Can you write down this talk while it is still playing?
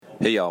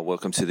Hey y'all,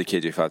 welcome to the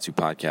kj52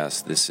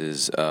 podcast. This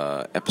is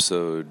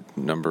episode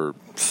number,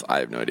 I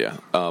have no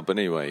idea. But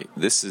anyway,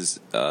 this is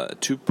a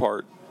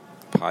two-part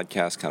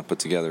podcast kind of put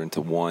together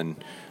into one.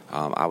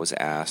 I was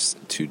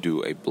asked to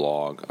do a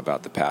blog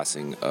about the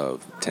passing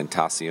of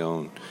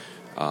Tentacion.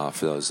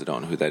 For those that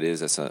don't know who that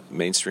is, that's a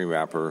mainstream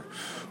rapper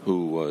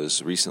who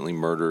was recently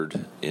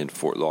murdered in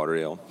Fort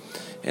Lauderdale.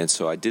 And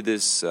so I did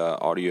this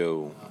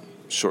audio,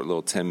 short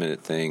little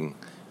 10-minute thing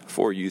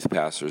for youth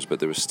pastors, but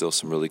there was still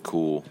some really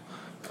cool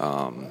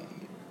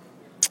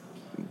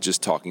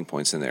just talking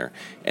points in there.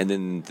 And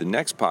then the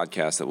next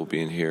podcast that will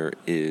be in here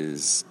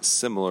is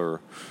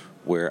similar,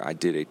 where I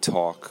did a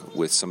talk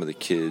with some of the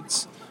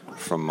kids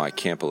from my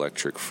Camp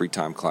Electric free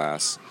time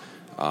class.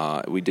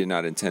 We did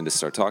not intend to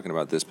start talking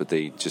about this, but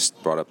they just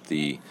brought up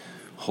the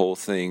whole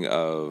thing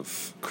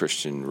of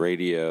Christian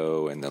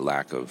radio and the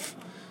lack of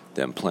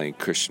them playing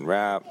Christian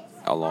rap,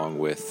 along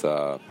with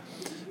a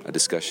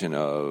discussion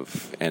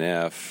of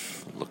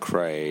NF,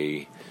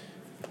 Lecrae,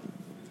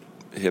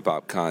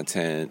 hip-hop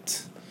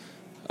content,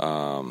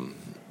 and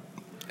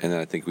then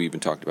I think we even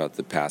talked about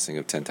the passing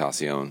of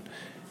Tentacion.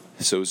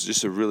 So it was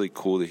just really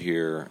cool to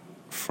hear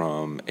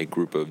from a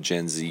group of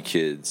Gen Z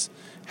kids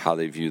how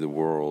they view the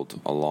world,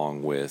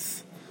 along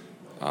with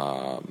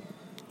how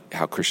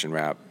Christian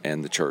rap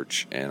and the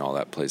church and all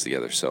that plays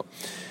together. So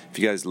if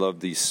you guys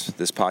love this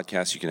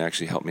podcast, you can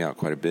actually help me out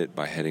quite a bit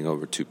by heading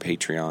over to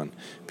Patreon,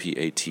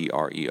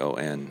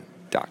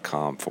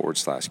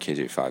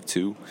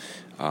 patreon.com/kj52.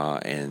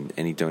 And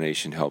any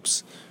donation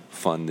helps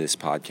fund this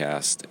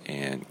podcast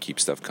and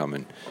keep stuff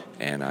coming.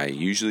 And I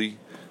usually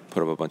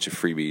put up a bunch of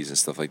freebies and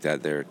stuff like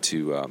that there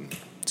to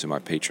my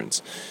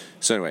patrons.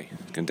 So anyway,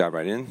 gonna dive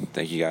right in.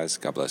 Thank you guys.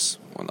 God bless.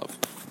 One love.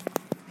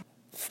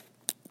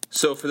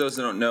 So for those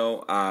that don't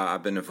know,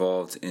 I've been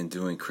involved in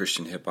doing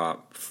Christian hip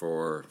hop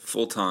for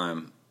full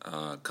time,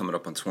 coming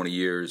up on 20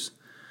 years.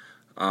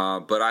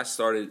 But I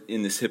started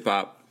in this hip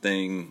hop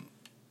thing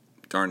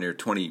darn near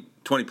 20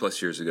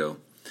 plus years ago.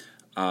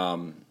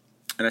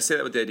 And I say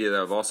that with the idea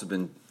that I've also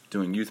been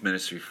doing youth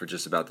ministry for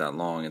just about that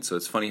long. And so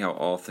it's funny how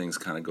all things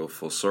kind of go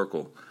full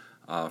circle.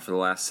 For the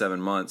last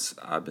 7 months,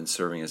 I've been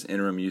serving as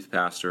interim youth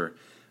pastor,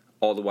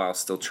 all the while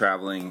still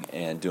traveling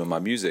and doing my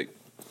music.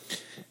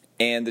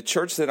 And the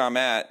church that I'm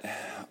at,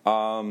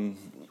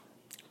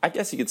 I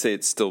guess you could say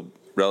it's still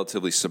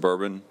relatively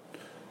suburban.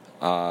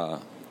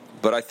 But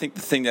I think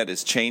the thing that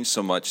has changed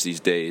so much these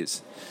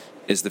days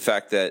is the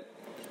fact that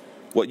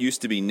what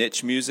used to be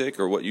niche music,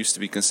 or what used to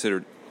be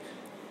considered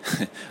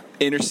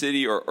inner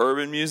city or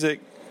urban music,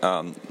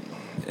 and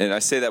I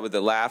say that with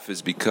a laugh,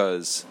 is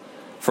because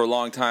for a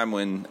long time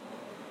when,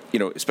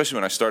 especially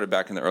when I started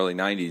back in the early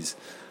 90s,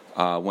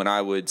 when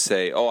I would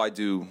say, I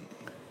do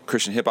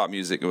Christian hip-hop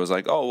music, it was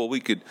like, well, we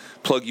could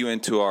plug you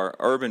into our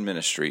urban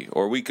ministry,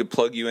 or we could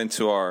plug you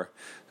into our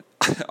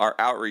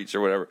outreach or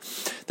whatever.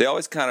 They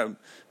always kind of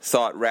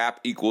thought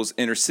rap equals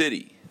inner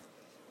city.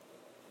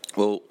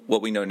 Well,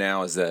 what we know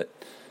now is that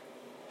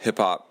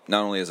hip-hop,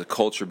 not only as a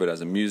culture but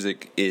as a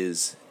music,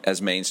 is as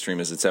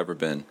mainstream as it's ever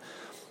been.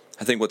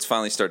 I think what's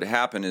finally started to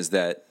happen is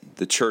that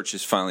the church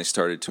has finally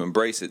started to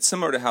embrace it,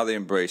 similar to how they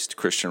embraced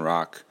Christian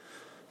rock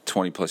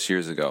 20 plus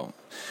years ago.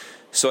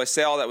 So I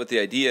say all that with the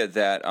idea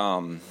that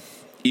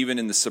even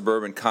in the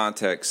suburban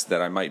context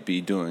that I might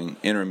be doing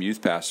interim youth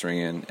pastoring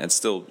in and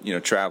still,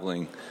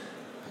 traveling,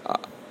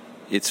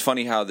 it's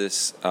funny how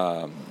this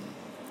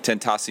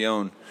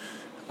Tentacion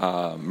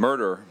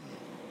murder,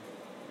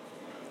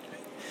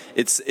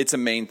 it's a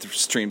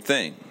mainstream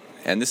thing.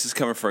 And this is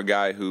coming from a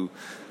guy who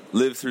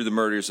lived through the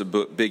murders of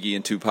Biggie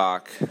and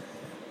Tupac.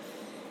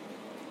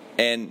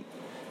 And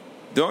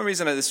the only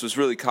reason this was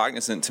really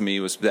cognizant to me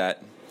was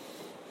that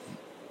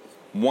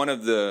one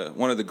of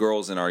the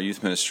girls in our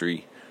youth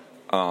ministry,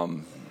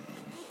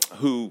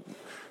 who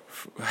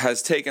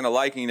has taken a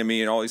liking to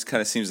me and always kind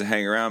of seems to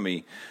hang around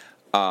me,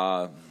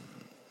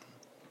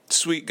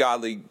 sweet,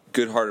 godly,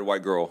 good-hearted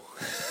white girl,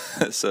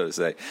 so to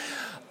say,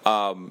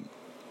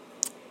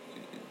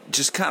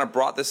 just kind of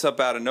brought this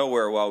up out of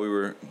nowhere while we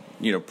were,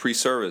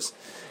 pre-service,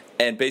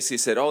 and basically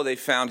said, they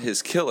found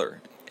his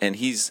killer, and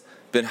he's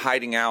been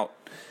hiding out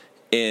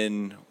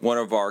in one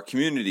of our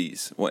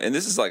communities. And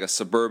this is like a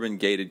suburban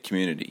gated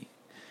community.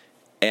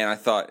 And I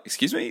thought,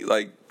 excuse me,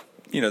 the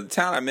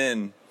town I'm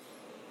in,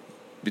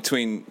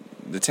 between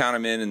the town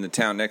I'm in and the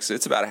town next to it,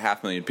 it's about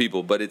 500,000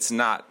 people, but it's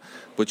not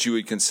what you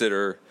would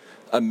consider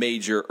a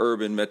major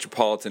urban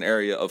metropolitan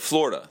area of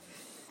Florida.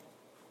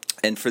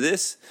 And for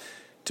this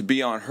to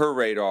be on her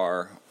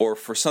radar, or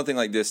for something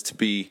like this to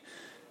be,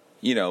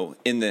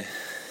 in the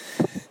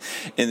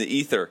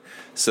ether,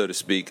 so to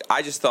speak,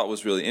 I just thought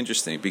was really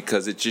interesting,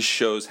 because it just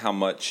shows how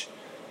much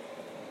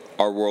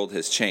our world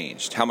has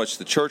changed, how much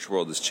the church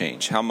world has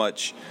changed, how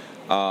much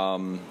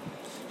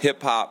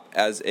hip-hop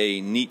as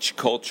a niche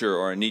culture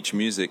or a niche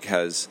music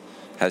has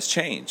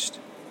changed.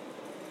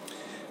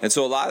 And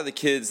so a lot of the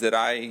kids that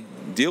I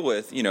deal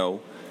with,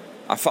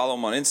 I follow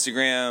them on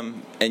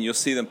Instagram, and you'll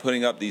see them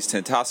putting up these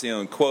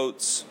Tentacion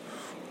quotes,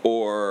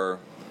 or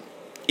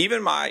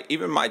even my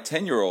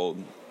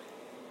 10-year-old,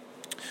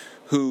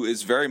 who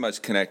is very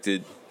much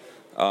connected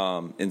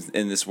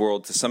in this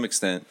world to some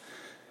extent,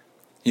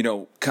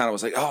 kind of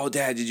was like, "Oh,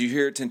 Dad, did you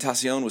hear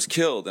Tentacion was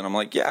killed?" And I'm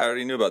like, "Yeah, I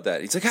already knew about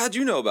that." He's like, "How'd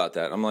you know about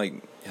that?" I'm like,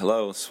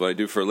 "Hello, this is what I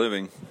do for a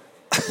living."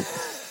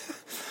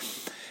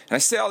 And I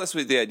say all this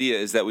with the idea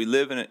is that we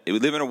live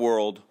in a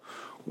world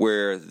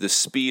where the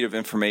speed of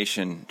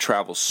information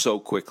travels so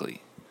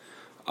quickly.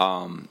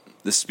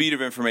 The speed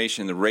of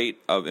information, the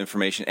rate of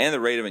information, and the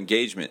rate of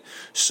engagement.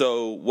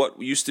 So what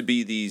used to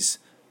be these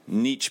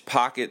niche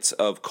pockets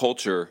of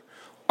culture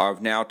are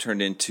now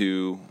turned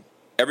into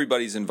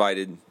everybody's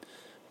invited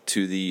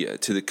to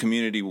the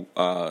community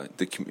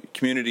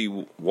community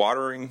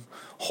watering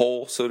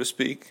hole, so to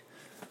speak,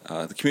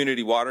 the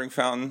community watering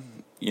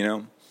fountain,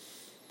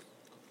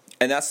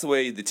 and that's the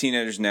way the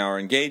teenagers now are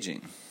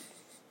engaging.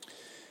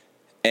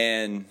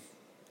 And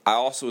I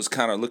also was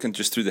kind of looking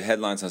just through the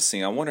headlines I was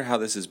seeing. I wonder how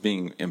this is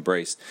being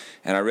embraced.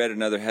 And I read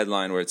another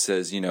headline where it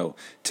says,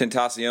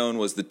 Tentacion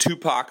was the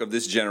Tupac of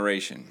this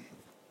generation.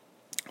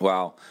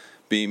 Wow,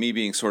 me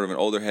being sort of an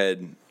older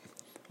head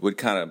would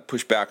kind of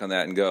push back on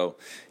that and go,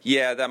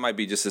 yeah, that might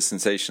be just a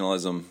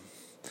sensationalism.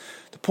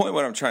 The point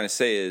what I'm trying to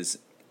say is,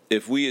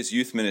 if we as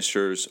youth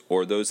ministers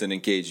or those that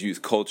engage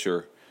youth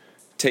culture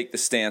take the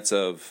stance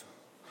of,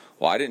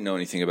 well, I didn't know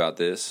anything about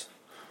this,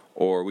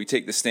 or we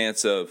take the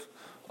stance of,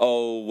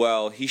 oh,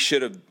 well, he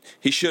should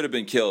have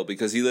been killed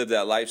because he lived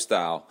that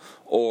lifestyle,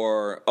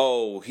 or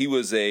oh, he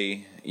was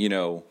he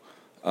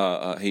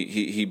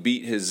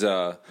beat his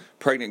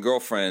pregnant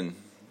girlfriend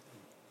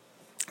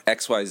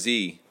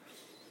XYZ.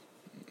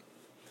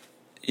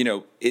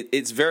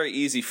 It's very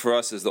easy for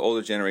us as the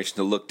older generation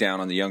to look down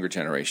on the younger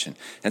generation,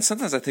 and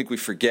sometimes I think we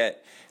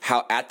forget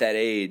how at that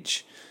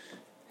age,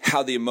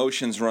 how the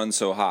emotions run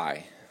so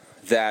high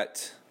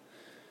that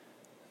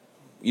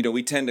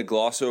we tend to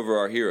gloss over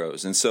our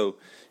heroes. And so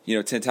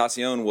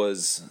Tentacion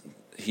was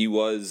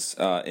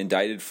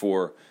indicted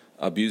for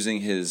abusing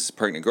his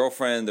pregnant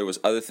girlfriend. There was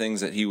other things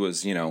that he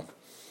was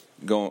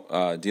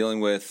dealing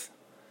with,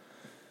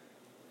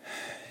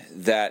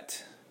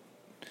 that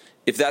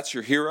if that's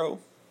your hero,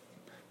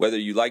 whether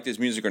you like this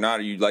music or not,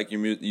 or you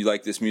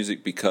like this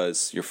music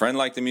because your friend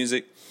liked the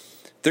music,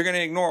 they're going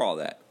to ignore all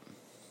that.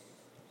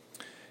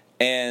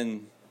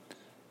 And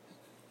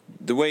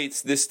the way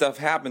this stuff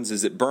happens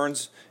is it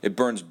burns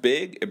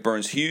big, it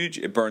burns huge,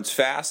 it burns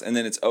fast, and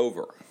then it's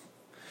over.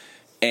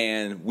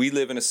 And we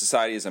live in a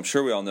society, as I'm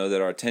sure we all know,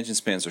 that our attention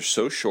spans are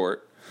so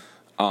short,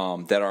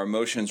 that our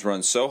emotions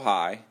run so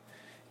high,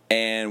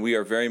 and we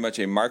are very much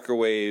a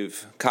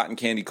microwave cotton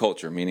candy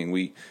culture, meaning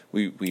we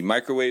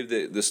microwave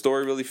the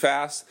story really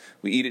fast,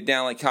 we eat it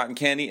down like cotton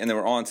candy, and then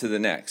we're on to the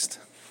next.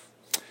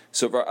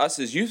 So for us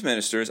as youth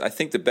ministers, I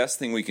think the best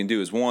thing we can do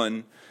is,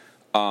 one,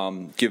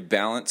 give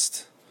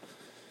balanced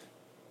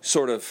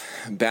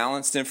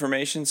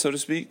information, so to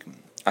speak.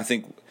 I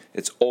think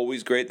it's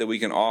always great that we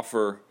can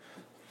offer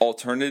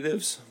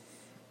alternatives.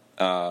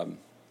 And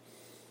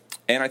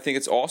I think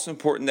it's also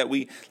important that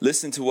we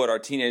listen to what our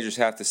teenagers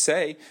have to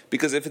say,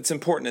 because if it's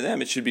important to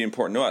them, it should be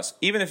important to us,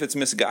 even if it's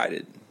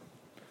misguided,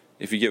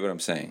 if you get what I'm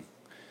saying.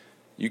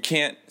 You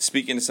can't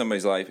speak into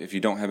somebody's life if you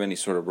don't have any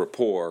sort of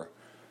rapport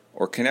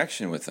or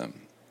connection with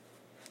them.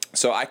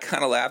 So I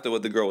kind of laughed at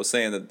what the girl was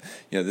saying, that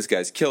this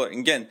guy's killer. And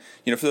again,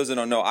 for those that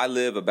don't know, I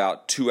live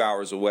about 2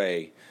 hours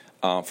away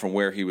from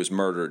where he was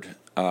murdered,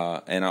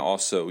 and I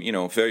also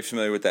very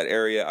familiar with that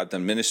area. I've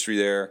done ministry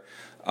there.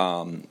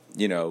 I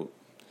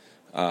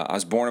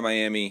was born in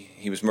Miami.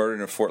 He was murdered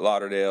in Fort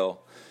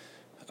Lauderdale,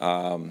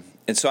 and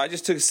so I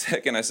just took a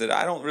second. I said,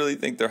 I don't really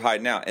think they're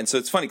hiding out. And so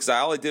it's funny because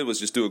all I did was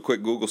just do a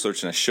quick Google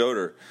search, and I showed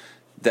her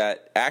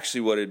that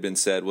actually what had been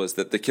said was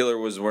that the killer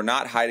were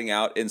not hiding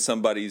out in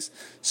somebody's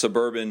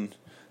suburban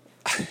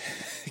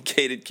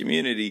gated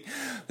community.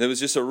 There was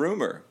just a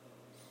rumor.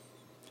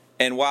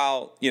 And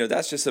while,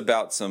 that's just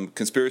about some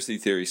conspiracy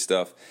theory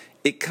stuff,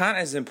 it kind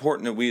of is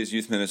important that we as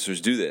youth ministers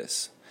do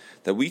this,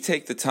 that we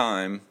take the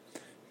time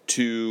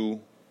to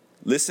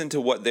listen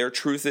to what their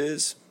truth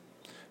is,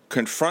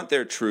 confront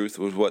their truth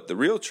with what the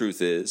real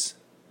truth is,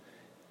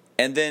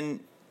 and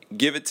then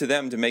give it to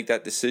them to make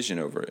that decision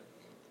over it.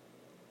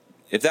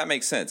 If that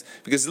makes sense.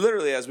 Because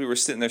literally as we were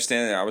standing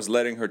there, I was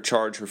letting her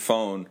charge her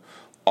phone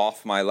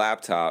off my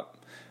laptop.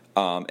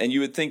 And you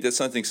would think that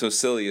something so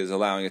silly as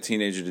allowing a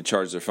teenager to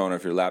charge their phone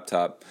off your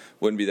laptop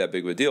wouldn't be that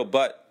big of a deal.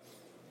 But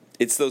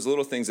it's those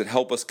little things that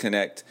help us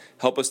connect,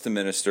 help us to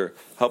minister,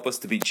 help us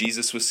to be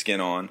Jesus with skin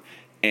on.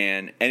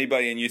 And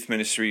anybody in youth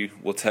ministry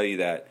will tell you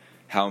that,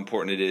 how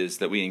important it is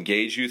that we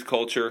engage youth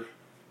culture,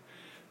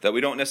 that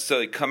we don't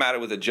necessarily come at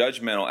it with a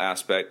judgmental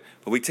aspect,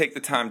 but we take the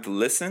time to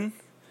listen,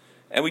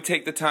 and we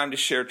take the time to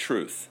share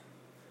truth.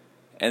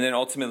 And then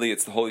ultimately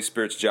it's the Holy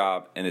Spirit's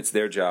job, and it's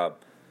their job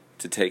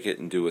to take it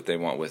and do what they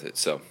want with it.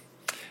 So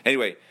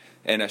anyway,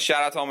 and a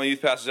shout out to all my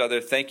youth pastors out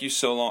there. Thank you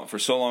so long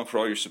for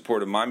all your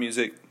support of my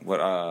music, what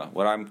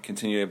I'm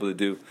continuing able to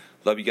do.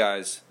 Love you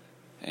guys,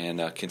 and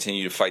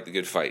continue to fight the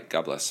good fight.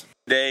 God bless.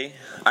 Today,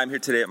 I'm here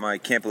today at my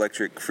Camp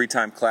Electric free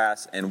time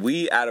class, and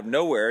we, out of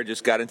nowhere,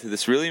 just got into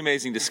this really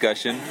amazing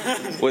discussion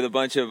with a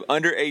bunch of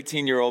under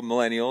 18-year-old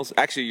millennials.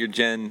 Actually,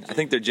 I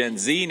think they're Gen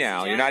Z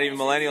now. You're not even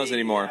millennials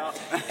anymore.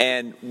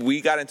 And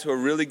we got into a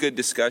really good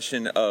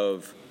discussion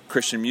of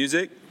Christian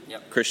music,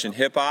 Christian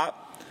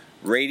hip-hop,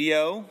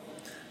 radio,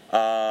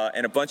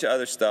 and a bunch of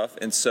other stuff.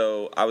 And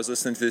so I was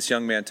listening to this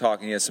young man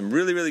talking. He has some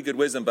really, really good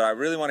wisdom, but I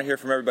really want to hear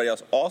from everybody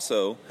else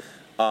also.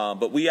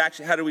 But we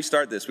actually, how did we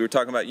start this? We were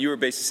talking about, you were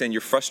basically saying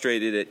you're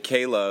frustrated at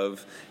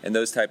K-Love and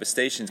those type of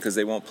stations because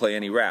they won't play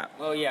any rap.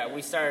 Well, yeah,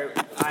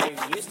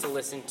 I used to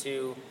listen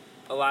to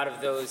a lot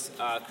of those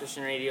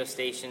Christian radio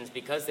stations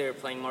because they were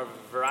playing more of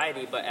a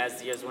variety, but as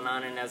the years went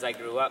on and as I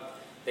grew up,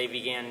 they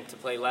began to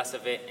play less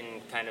of it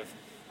and kind of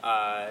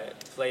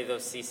play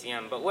those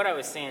CCM. But what I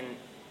was saying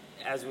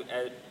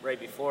right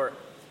before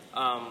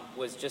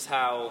was just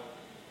how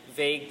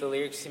vague the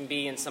lyrics can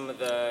be in some of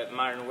the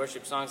modern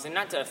worship songs, and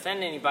not to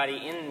offend anybody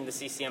in the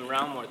CCM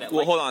realm or that.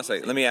 Well, hold on a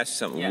second. Let me ask you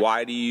something. Yeah.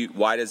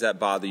 Why does that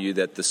bother you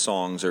that the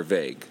songs are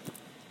vague?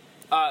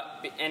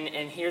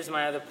 And here's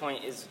my other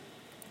point is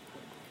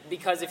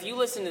because if you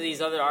listen to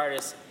these other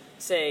artists,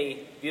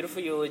 say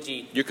Beautiful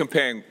Eulogy, you're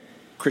comparing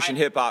Christian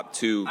hip hop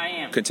to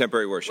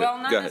contemporary worship. Well,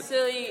 not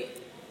necessarily.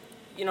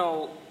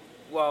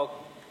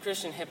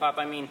 Christian hip-hop,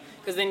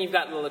 because then you've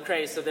got Lil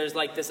Lecrae, so there's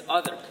like this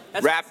other...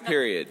 Rap,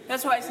 period.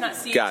 That's why it's not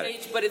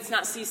CHH, but it's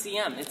not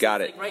CCM. It's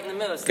like right in the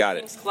middle. It's the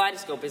King's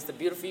Kaleidoscope. It's the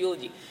Beautiful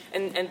Eulogy.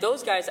 And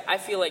those guys, I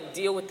feel like,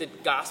 deal with the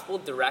gospel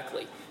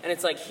directly. And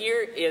it's like,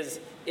 here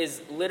is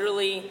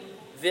literally,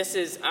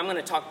 I'm going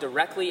to talk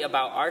directly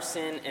about our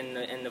sin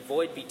and the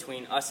void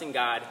between us and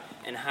God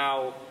and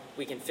how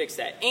we can fix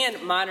that.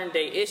 And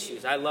modern-day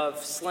issues. I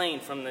love Slain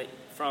from the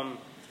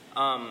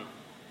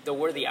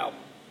Worthy album,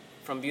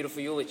 from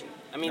Beautiful Eulogy.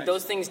 Nice.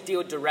 Those things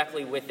deal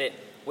directly with it,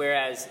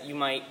 whereas you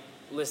might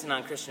listen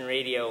on Christian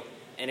radio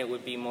and it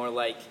would be more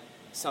like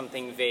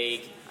something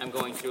vague. I'm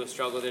going through a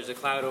struggle. There's a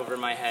cloud over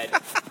my head.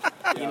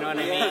 You know what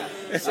I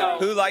mean? So,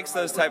 who likes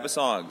those type of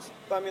songs?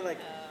 But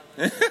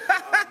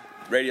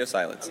Radio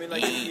silence.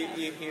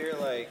 You hear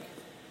a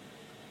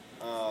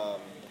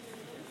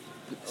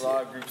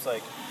lot of groups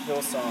like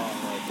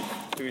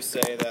Hillsong, who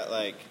say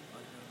that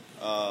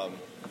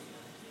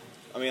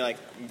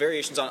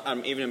variations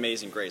on even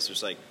Amazing Grace.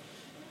 There's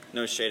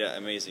no shade at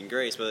Amazing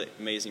Grace, but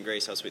Amazing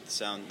Grace, how sweet the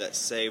sound that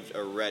saved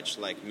a wretch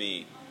like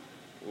me.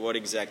 What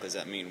exactly does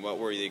that mean? What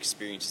were the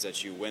experiences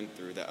that you went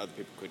through that other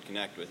people could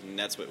connect with? And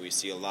that's what we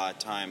see a lot of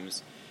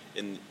times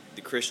in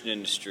the Christian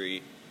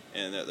industry,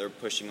 and that they're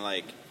pushing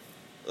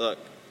look,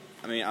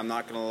 I'm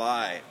not going to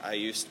lie, I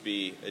used to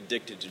be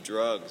addicted to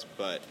drugs,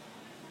 but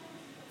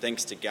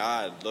thanks to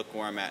God, look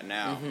where I'm at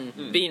now.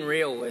 Mm-hmm. Being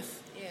real with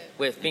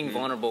being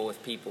vulnerable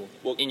with people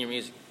in your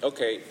music.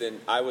 Okay, then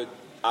I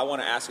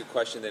want to ask a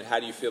question then. How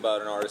do you feel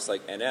about an artist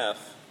like NF,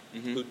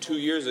 who 2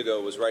 years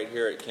ago was right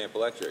here at Camp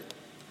Electric?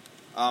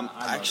 I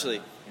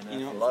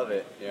love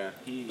it. Yeah.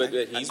 But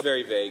he's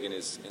very vague in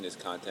his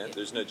content.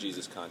 There's no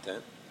Jesus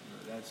content.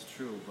 That's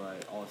true,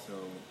 but also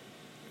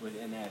with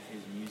NF,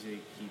 his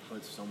music, he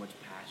puts so much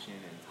passion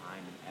and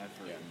time and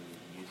effort into his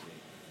music,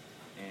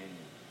 and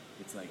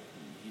it's like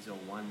he's a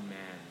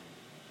one-man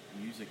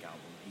music album.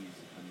 He's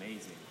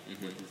amazing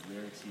with his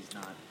lyrics. He's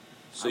not.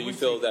 So you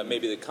feel that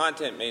maybe the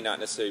content may not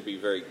necessarily be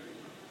very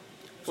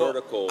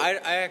vertical. I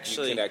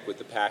actually you connect with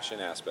the passion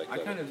aspect. I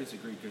kind of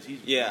disagree because he's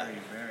very,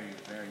 very.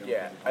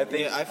 Yeah, I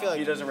feel like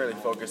he doesn't really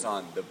focus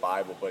on the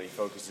Bible, but he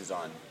focuses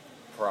on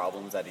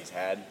problems that he's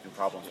had and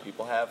problems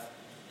people have,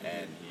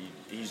 and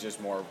he's just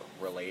more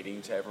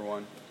relating to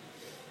everyone.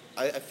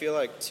 I feel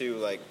like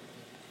too,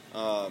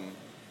 I'm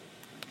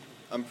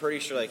pretty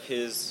sure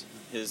his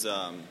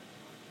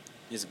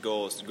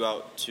goal is to go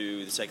out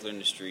to the secular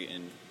industry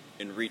and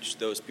reach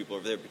those people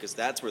over there, because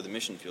that's where the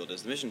mission field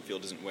is. The mission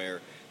field isn't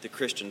where the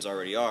Christians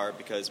already are,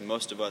 because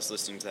most of us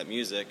listening to that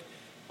music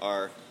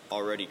are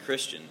already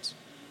Christians.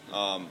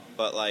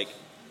 But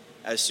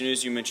as soon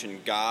as you mention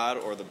God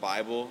or the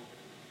Bible,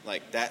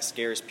 that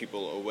scares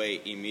people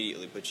away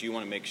immediately. But you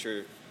want to make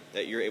sure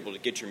that you're able to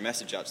get your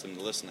message out to them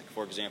to listen.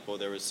 For example,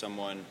 there was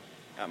someone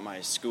at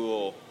my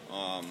school,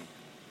 I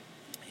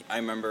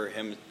remember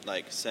him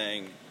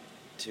saying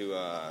to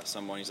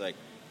someone, he's like,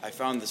 I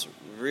found this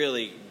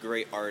really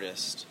great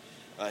artist.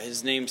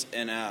 His name's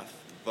NF,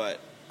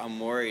 but I'm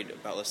worried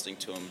about listening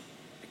to him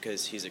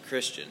because he's a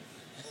Christian.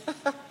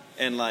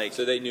 And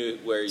so they knew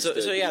where he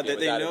stood. So yeah,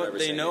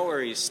 they know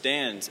where he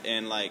stands.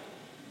 And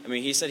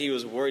he said he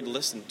was worried to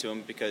listen to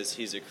him because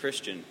he's a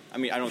Christian. I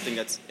don't think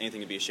that's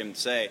anything to be ashamed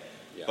to say.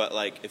 Yeah. But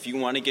if you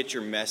want to get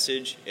your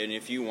message, and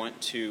if you want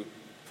to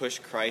push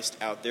Christ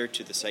out there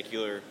to the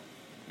secular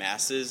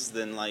masses,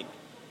 then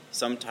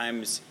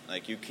sometimes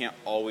you can't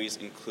always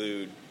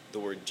include the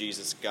word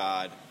Jesus,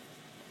 God,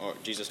 or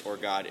Jesus or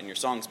God in your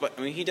songs, but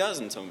he does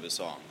in some of his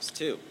songs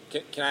too.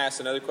 Can I ask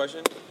another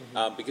question?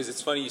 Because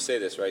it's funny you say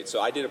this, right?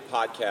 So I did a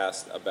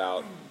podcast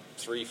about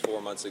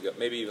 3-4 months ago,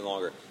 maybe even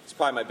longer. It's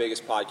probably my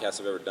biggest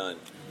podcast I've ever done,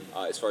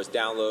 as far as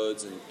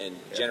downloads and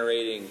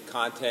generating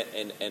content,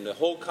 and the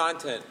whole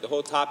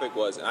topic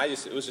was, and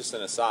it was just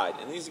an aside.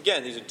 And these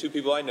are two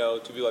people I know,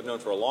 two people I've known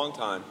for a long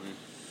time. Mm-hmm.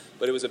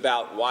 But it was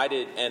about, why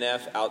did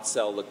NF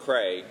outsell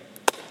Lecrae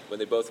when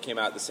they both came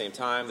out at the same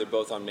time? They're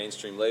both on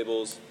mainstream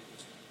labels.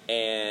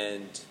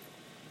 And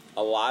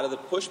a lot of the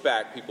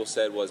pushback people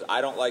said was, I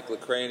don't like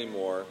Lecrae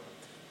anymore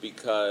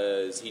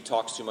because he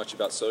talks too much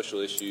about social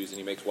issues and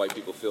he makes white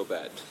people feel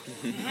bad.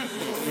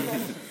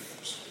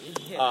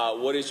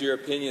 What is your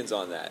opinions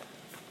on that?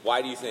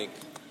 Why do you think?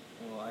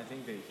 Well, I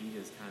think that he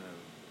just kind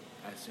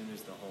of, as soon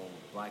as the whole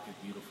Black is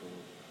Beautiful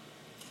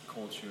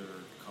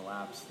culture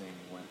collapse thing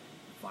went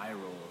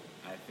viral,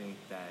 I think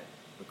that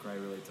Lecrae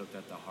really took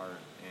that to heart,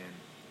 and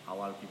a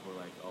lot of people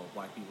were like, oh,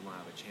 black people don't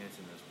have a chance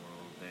in this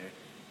world.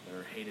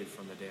 They're hated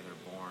from the day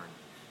they're born.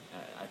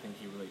 I think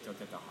he really took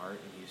that to heart,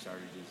 and he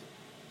started just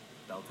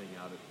belting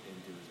out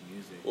into his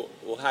music.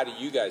 Well, how do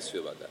you guys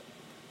feel about that?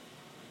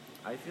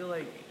 I feel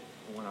like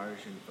one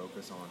artist shouldn't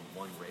focus on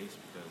one race,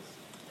 because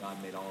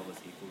God made all of us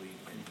equally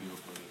and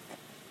beautifully,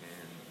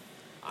 and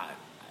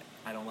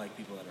I don't like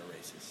people that are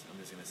racist.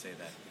 I'm just going to say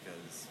that,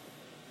 because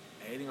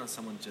hating on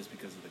someone just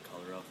because of the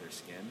color of their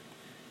skin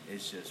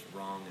is just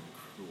wrong and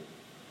cruel.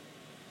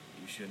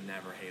 You should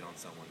never hate on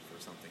someone for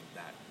something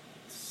that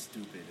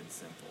stupid and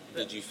simple.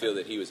 Did you feel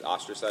that he was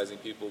ostracizing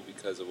people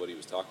because of what he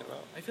was talking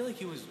about? I feel like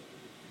he was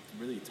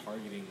really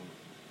targeting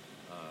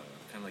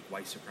kind of like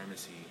white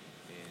supremacy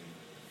and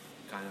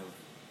kind of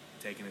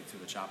taking it to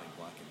the chopping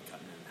block and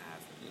cutting it in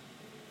half.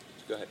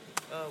 Go ahead.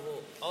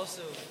 Well,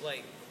 also,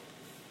 like,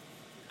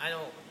 I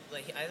don't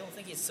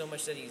think it's so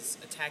much that he's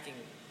attacking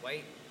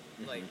white,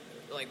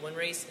 like one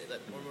race,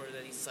 or more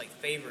that he's like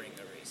favoring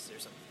a race or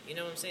something. You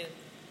know what I'm saying?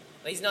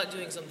 Like, he's not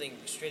doing something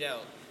straight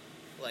out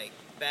like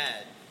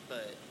bad,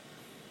 but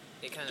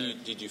it kind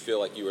of. Did you feel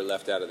like you were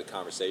left out of the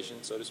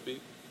conversation, so to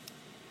speak?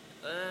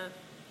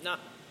 Not.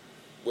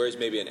 Whereas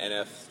maybe an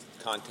NF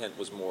content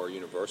was more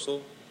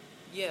universal.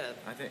 Yeah,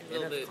 I think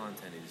NF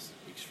content is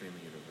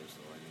extremely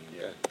universal.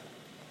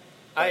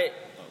 I mean,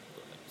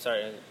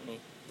 Sorry, me.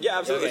 Yeah,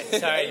 absolutely. Okay,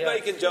 sorry,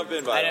 Anybody can jump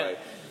in, by the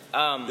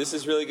way. This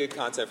is really good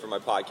content for my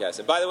podcast.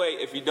 And by the way,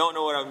 if you don't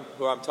know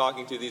who I'm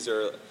talking to, these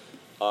are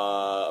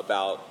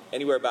about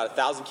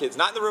 1,000 kids.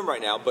 Not in the room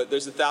right now, but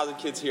there's 1,000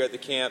 kids here at the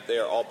camp. They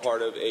are all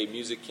part of a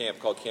music camp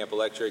called Camp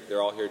Electric.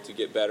 They're all here to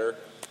get better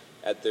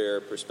at their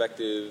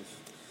respective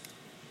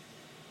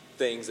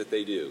things that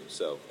they do.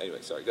 So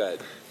anyway, sorry, go ahead.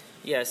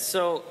 Yeah,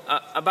 so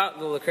about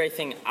the Lecrae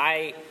thing,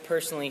 I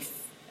personally,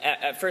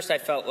 at first I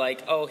felt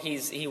like, oh,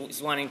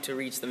 he's wanting to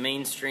reach the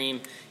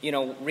mainstream,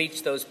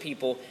 reach those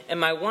people. And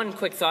my one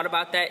quick thought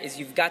about that is,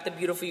 you've got the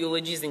Beautiful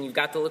Eulogies and you've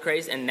got the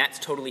Lecraes, and that's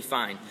totally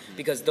fine,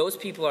 because those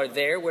people are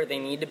there where they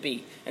need to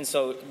be. And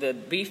so the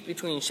beef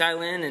between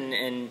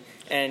Shylin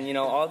and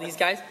all these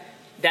guys,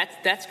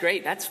 that's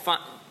great. That's fine.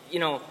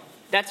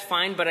 That's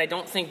fine, but I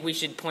don't think we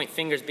should point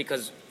fingers,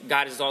 because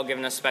God has all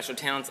given us special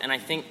talents, and I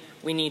think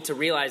we need to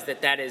realize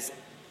that is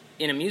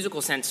in a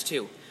musical sense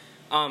too.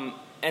 And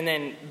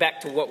then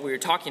back to what we were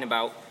talking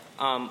about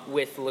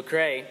with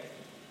Lecrae,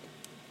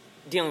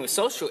 dealing with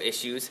social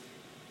issues,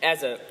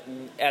 as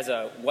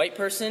a white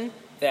person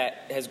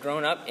that has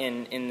grown up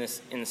in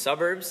the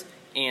suburbs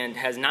and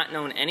has not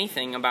known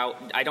anything about,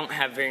 I don't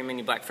have very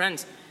many black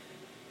friends,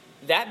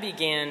 I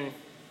began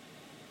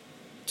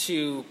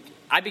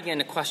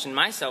to question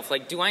myself,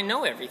 like, do I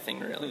know everything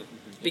really?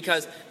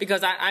 Because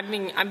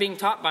I'm being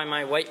taught by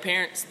my white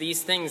parents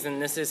these things, and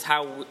this is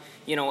how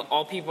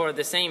all people are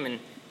the same,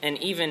 and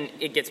even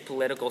it gets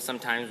political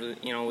sometimes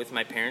with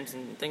my parents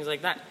and things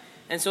like that,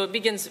 and so it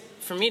begins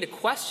for me to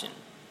question.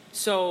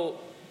 So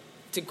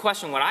to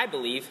question what I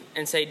believe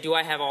and say, do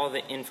I have all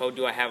the info?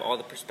 Do I have all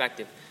the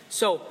perspective?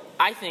 So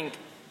I think,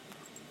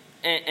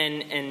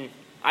 and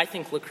I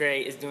think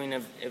Lecrae is doing a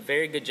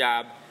very good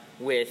job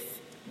with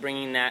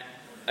bringing that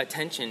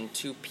attention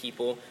to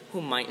people who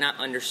might not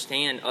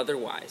understand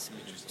otherwise.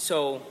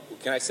 So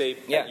can I say,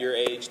 at your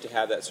age, to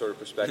have that sort of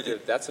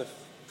perspective, that's a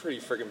pretty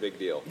freaking big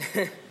deal.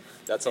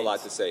 That's a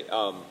lot to say.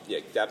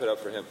 Dap it up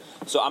for him.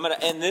 So I'm going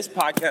to end this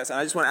podcast, and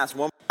I just want to ask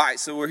one. All right,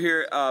 so we're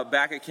here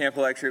back at Camp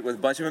Electric with a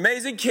bunch of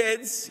amazing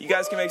kids. You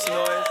guys can make some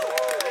noise.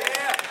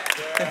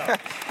 Yeah.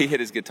 He hit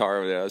his guitar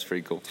over there. That was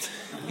pretty cool.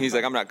 He's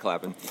like, I'm not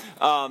clapping.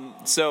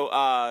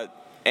 I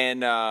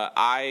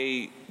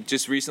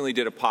just recently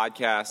did a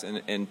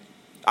podcast, and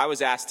I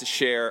was asked to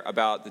share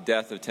about the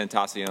death of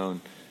Tentacion,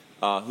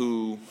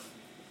 who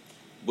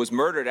was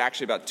murdered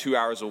actually about 2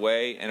 hours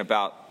away and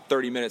about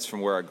 30 minutes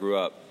from where I grew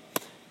up.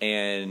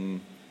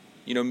 And,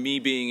 me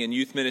being in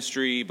youth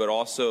ministry, but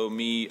also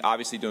me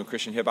obviously doing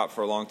Christian hip-hop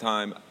for a long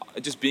time,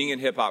 just being in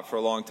hip-hop for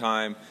a long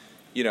time,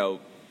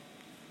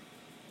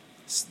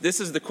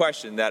 this is the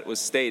question that was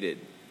stated.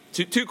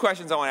 Two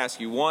questions I want to ask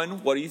you.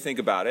 One, what do you think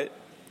about it?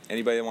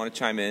 Anybody want to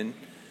chime in?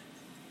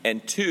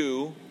 And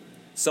two,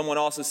 someone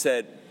also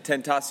said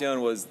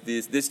Tentacion was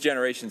this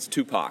generation's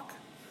Tupac.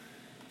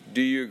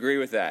 Do you agree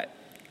with that?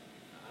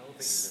 I don't think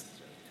he's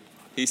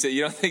Tupac. He said,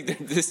 you don't think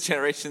they're this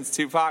generation's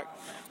Tupac?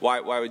 Why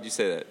would you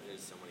say that?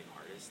 There's so many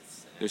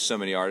artists. There's so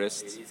many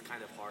artists. It's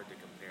kind of hard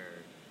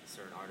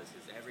artists,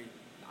 because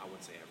I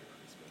wouldn't say every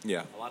artist, but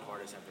Yeah. a lot of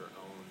artists have their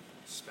own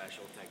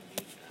special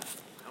technique.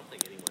 I don't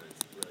think anyone is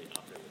really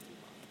up there with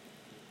Tupac.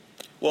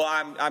 Well,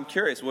 I'm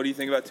curious. What do you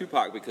think about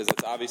Tupac? Because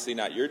it's obviously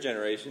not your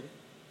generation.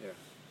 Yeah.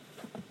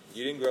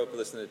 You didn't grow up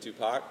listening to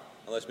Tupac,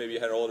 unless maybe you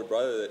had an older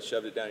brother that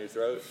shoved it down your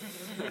throat.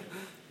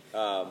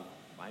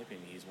 My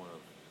opinion, he's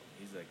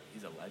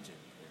a legend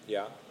in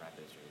Yeah. rap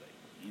history. Like,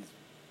 he's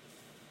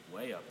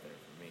way up there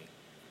for me.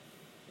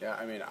 Yeah,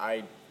 I mean,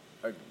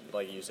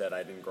 like you said,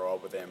 I didn't grow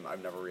up with him.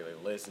 I've never really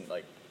listened,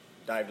 like,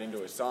 dived into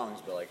his songs,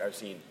 but, like, I've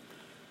seen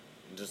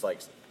just, like,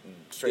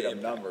 straight up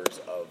numbers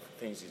of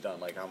things he's done,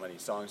 like how many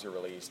songs he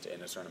released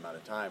in a certain amount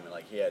of time. And,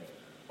 like, he had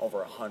over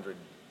 100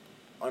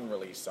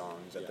 unreleased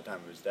songs at the time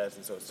of his death.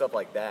 And so stuff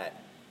like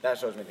that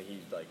shows me that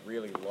he, like,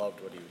 really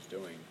loved what he was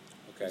doing.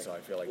 Okay. And so I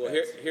feel like well,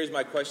 here's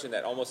my question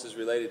that almost is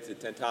related to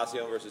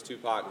Tentacion versus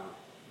Tupac.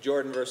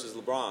 Jordan versus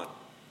LeBron.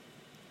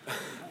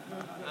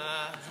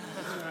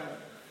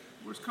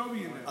 Where's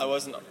Kobe in that? I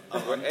wasn't.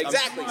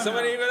 Exactly.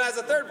 Somebody even has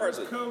a third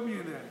person. Where's Kobe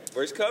in that?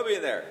 Where's Kobe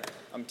in there?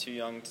 I'm too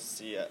young to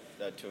see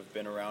to have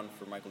been around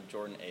for Michael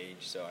Jordan age,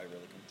 so I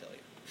really couldn't tell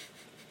you.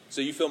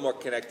 So you feel more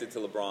connected to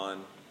LeBron?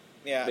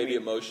 Yeah, Maybe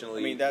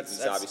emotionally. I mean,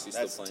 that's obviously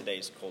that's still playing.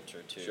 today's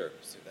culture too. Sure.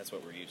 So that's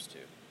what we're used to.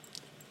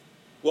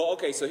 Well,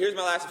 okay. So here's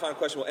my last and final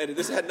question. Well, and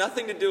this had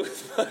nothing to do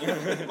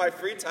with my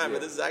free time,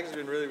 but this has actually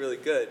been really, really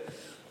good.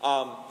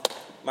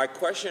 My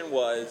question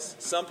was: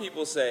 some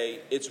people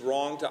say it's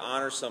wrong to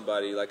honor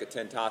somebody like a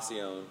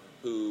Tentacion,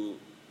 who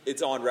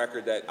it's on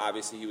record that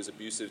obviously he was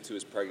abusive to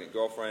his pregnant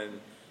girlfriend.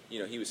 You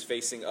know, he was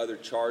facing other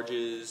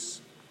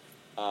charges.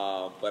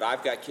 But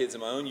I've got kids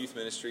in my own youth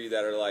ministry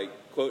that are like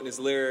quoting his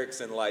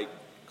lyrics and like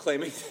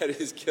claiming that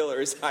his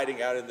killer is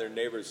hiding out in their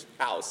neighbor's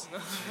house.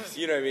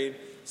 You know what I mean?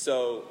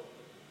 So,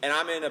 and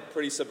I'm in a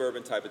pretty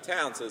suburban type of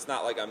town, so it's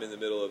not like I'm in the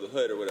middle of the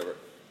hood or whatever.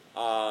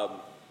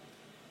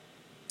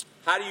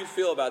 How do you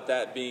feel about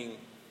that, being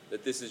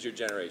that this is your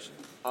generation?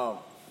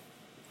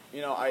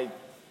 You know,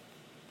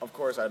 of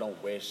course, I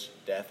don't wish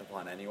death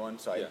upon anyone,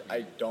 so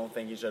I don't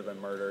think he should have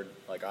been murdered.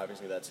 Like,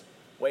 obviously, that's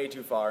way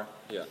too far.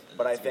 Yeah.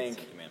 But I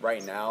think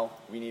right now,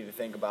 we need to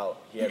think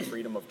about he had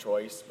freedom of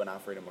choice, but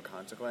not freedom of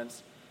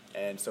consequence.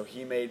 And so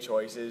he made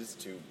choices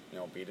to,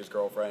 beat his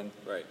girlfriend.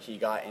 Right. He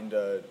got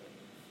into,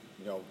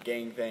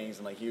 gang things,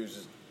 and, like,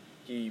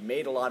 he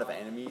made a lot of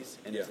enemies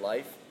in his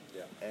life.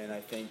 Yeah. And I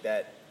think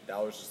that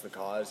was just the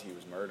cause. He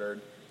was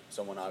murdered.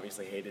 Someone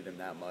obviously hated him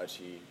that much.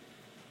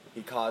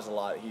 He caused a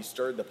lot. He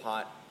stirred the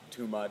pot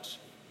too much.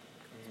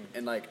 Mm-hmm.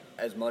 And, like,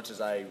 as much as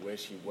I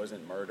wish he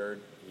wasn't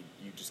murdered,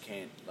 you just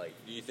can't, like...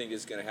 Do you think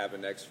it's going to happen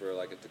next for,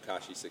 like, a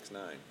Tekashi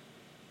 6ix9ine?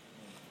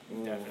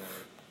 Definitely.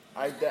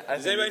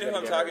 Does anybody know who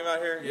I'm talking about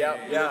here? Yeah.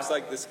 He looks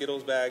like the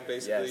Skittles bag,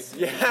 basically.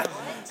 Yes.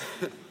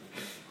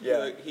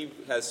 Yeah. He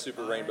has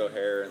super rainbow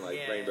hair and,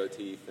 like, rainbow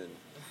teeth, and...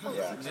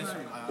 Yeah.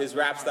 His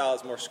rap style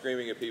is more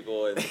screaming at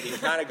people, and he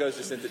kind of goes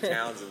just into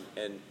towns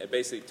and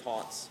basically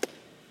taunts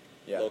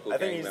local I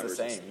think gang he's members.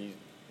 the same. He's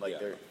like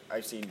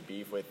I've seen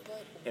beef with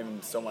him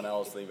and someone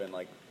else, even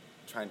like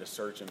trying to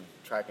search him,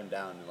 track him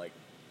down, and like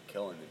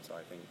killing him. So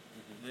I think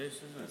this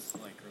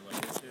isn't like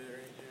related to it or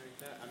anything like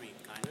that. I mean,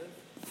 kind of.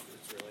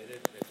 It's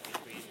related. It's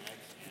between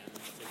X and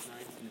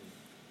 6ix9ine.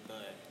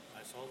 But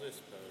I saw this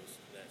post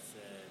that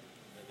said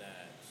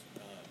that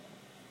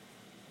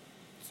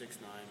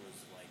 6ix9ine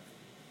was like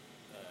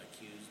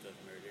accused of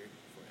murder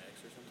for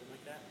X or something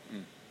like that.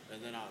 And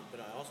then, but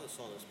I also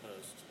saw this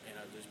post, and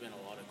there's been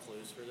a lot of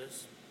clues for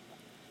this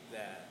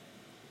that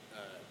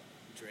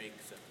Drake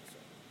set this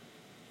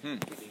up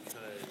because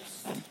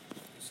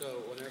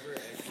whenever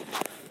X,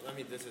 I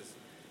mean, this is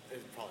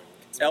probably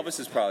Elvis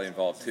is probably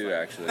involved too,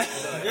 actually.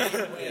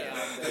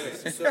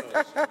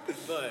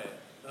 But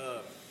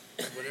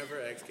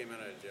whenever X came out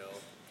of jail,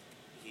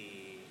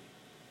 he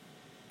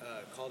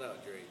called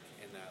out Drake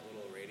in that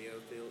little radio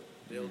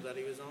deal that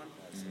he was on.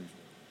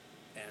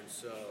 And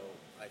so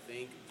I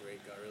think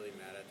Drake got really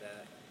mad at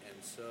that.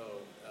 And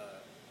so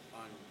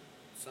on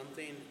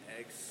something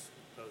X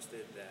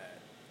posted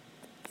that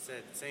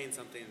saying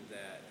something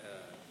that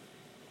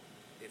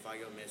if I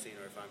go missing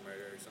or if I'm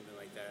murdered or something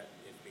like that,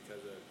 it's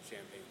because of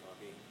Champagne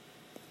Poppy,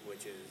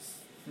 which is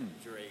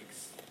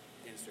Drake's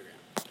Instagram.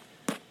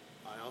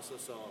 I also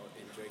saw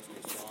in Drake's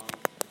new song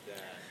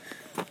that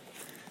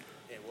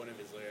in one of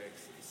his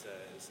lyrics he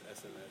says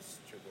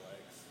SMS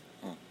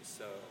XXX.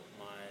 So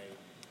my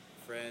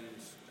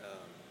friends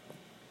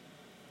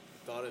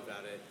thought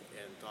about it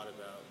and thought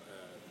about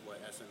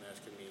what SMS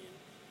could mean,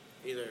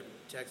 either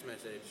text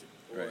message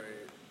or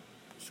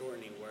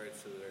shortening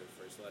words to their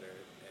first letter,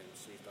 and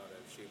she thought of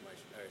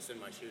send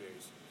my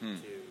shooters to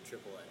XXX.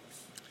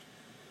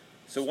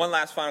 So one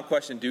last final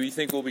question. Do you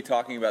think we'll be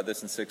talking about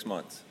this in 6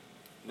 months?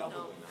 No.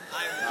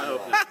 I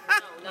hope not.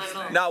 No, not at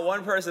all. Not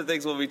one person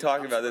thinks we'll be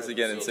talking about this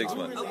again in 6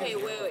 months. Okay,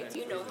 wait. Do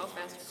you know how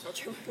fast our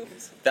culture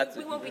moves?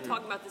 We won't be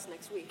talking about this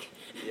next week.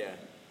 Yeah.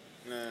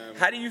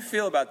 How do you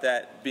feel about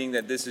that, being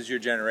that this is your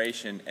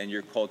generation and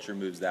your culture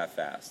moves that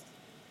fast?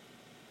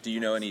 Do you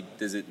know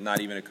does it not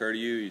even occur to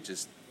you? You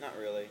just... Not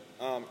really.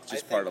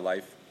 Just part of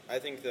life? I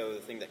think though the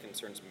thing that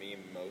concerns me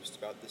most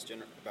about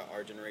about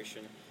our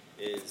generation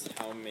is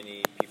how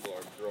many people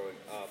are growing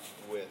up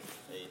with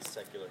a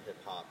secular hip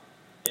hop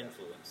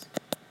influence.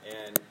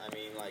 And I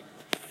mean, like,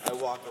 I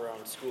walk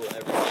around school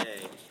every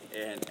day,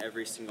 and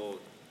every single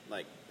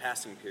like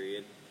passing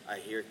period, I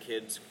hear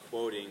kids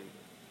quoting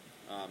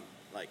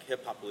like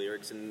hip hop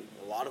lyrics, and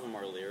a lot of them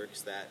are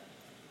lyrics that,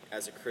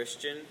 as a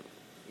Christian,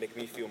 make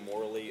me feel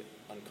morally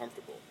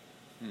uncomfortable.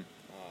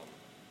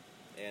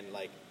 And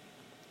like,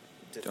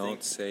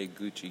 don't say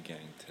Gucci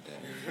Gang today.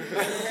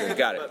 Okay,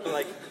 got it. But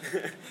like,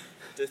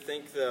 to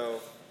think though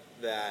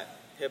that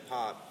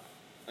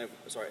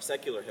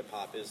secular hip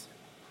hop is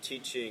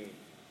teaching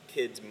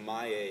kids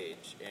my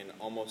age and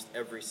almost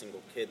every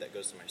single kid that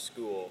goes to my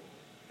school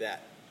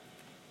that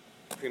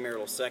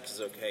premarital sex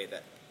is okay,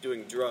 that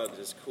doing drugs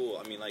is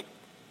cool. I mean, like,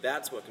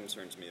 that's what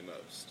concerns me the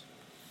most.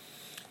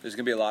 There's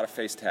going to be a lot of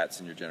face tats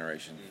in your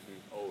generation. Mm-hmm.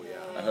 Oh,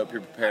 yeah. I hope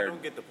you're prepared. I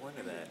don't get the point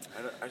of that.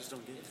 I just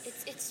don't get it.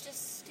 It's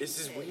just stupid. This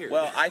is weird.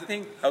 Well, I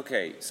think,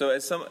 okay, so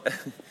as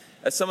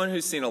someone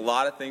who's seen a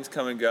lot of things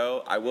come and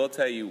go, I will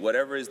tell you,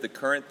 whatever is the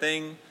current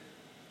thing,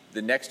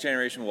 the next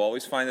generation will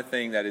always find the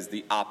thing that is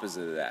the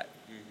opposite of that.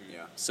 Mm-hmm.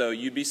 Yeah. So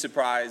you'd be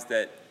surprised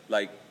that,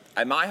 like,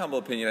 in my humble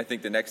opinion, I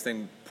think the next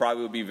thing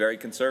probably would be very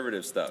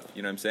conservative stuff.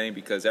 You know what I'm saying?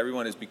 Because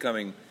everyone is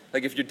becoming,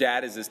 like, if your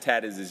dad is as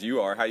tatted as you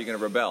are, how are you going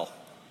to rebel?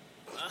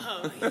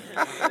 Oh,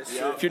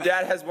 yeah. If your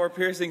dad has more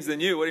piercings than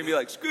you, what do you be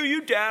like? Screw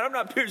you, Dad, I'm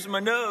not piercing my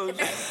nose.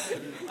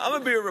 I'm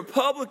going to be a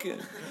Republican.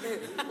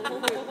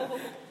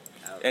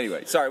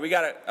 Anyway, sorry, we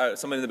got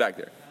someone in the back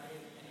there.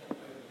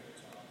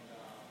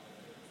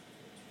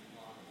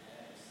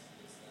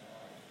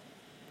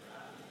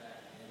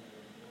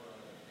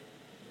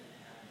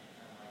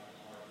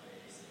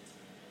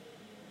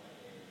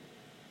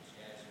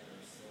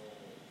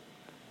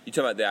 You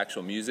talking about the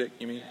actual music,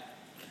 you mean?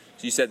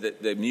 So you said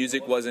that the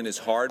music wasn't as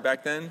hard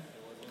back then?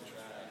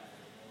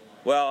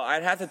 Well,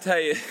 I'd have to tell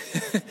you,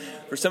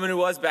 for someone who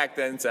was back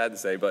then, sad to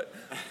say, but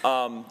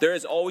there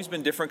has always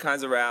been different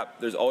kinds of rap.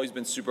 There's always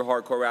been super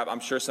hardcore rap. I'm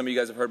sure some of you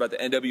guys have heard about the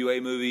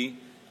NWA movie.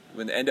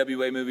 When the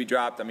NWA movie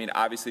dropped, I mean,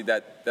 obviously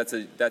that's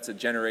a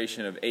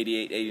generation of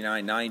 88,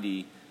 89,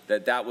 90,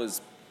 that was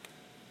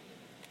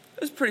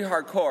pretty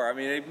hardcore. I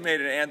mean, they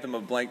made an anthem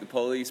of Blank the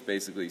Police,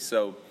 basically.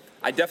 So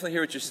I definitely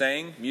hear what you're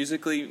saying.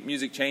 Musically,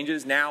 music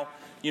changes. Now,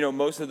 you know,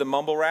 most of the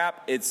mumble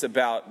rap, it's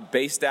about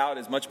bassed out,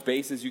 as much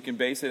bass as you can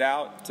bass it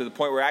out, to the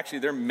point where actually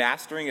they're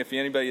mastering, if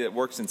anybody that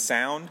works in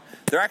sound,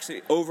 they're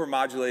actually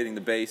over-modulating the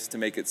bass to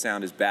make it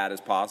sound as bad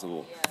as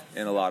possible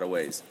in a lot of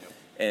ways.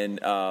 And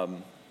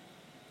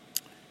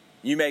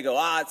you may go,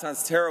 it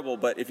sounds terrible,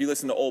 but if you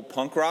listen to old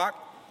punk rock,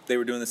 they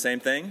were doing the same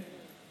thing.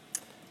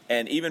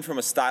 And even from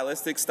a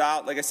stylistic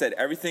style, like I said,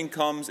 everything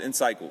comes in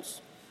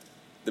cycles.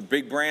 The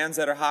big brands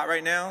that are hot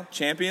right now,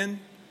 Champion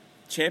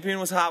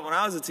was hot when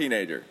I was a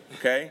teenager,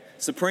 okay?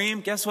 Supreme,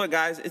 guess what,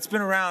 guys? It's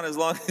been around as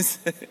long as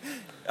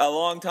a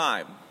long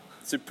time.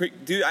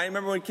 Dude, I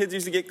remember when kids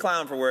used to get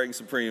clowned for wearing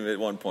Supreme at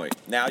one point.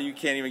 Now you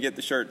can't even get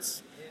the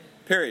shirts,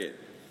 period.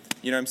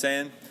 You know what I'm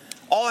saying?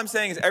 All I'm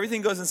saying is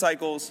everything goes in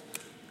cycles.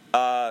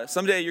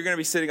 Someday you're going to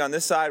be sitting on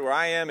this side where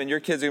I am, and your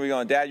kids are going to be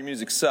going, Dad, your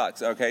music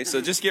sucks, okay?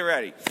 So just get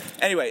ready.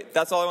 Anyway,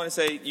 that's all I want to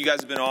say. You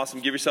guys have been awesome.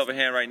 Give yourself a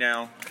hand right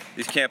now.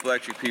 These Camp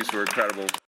Electric peeps were incredible.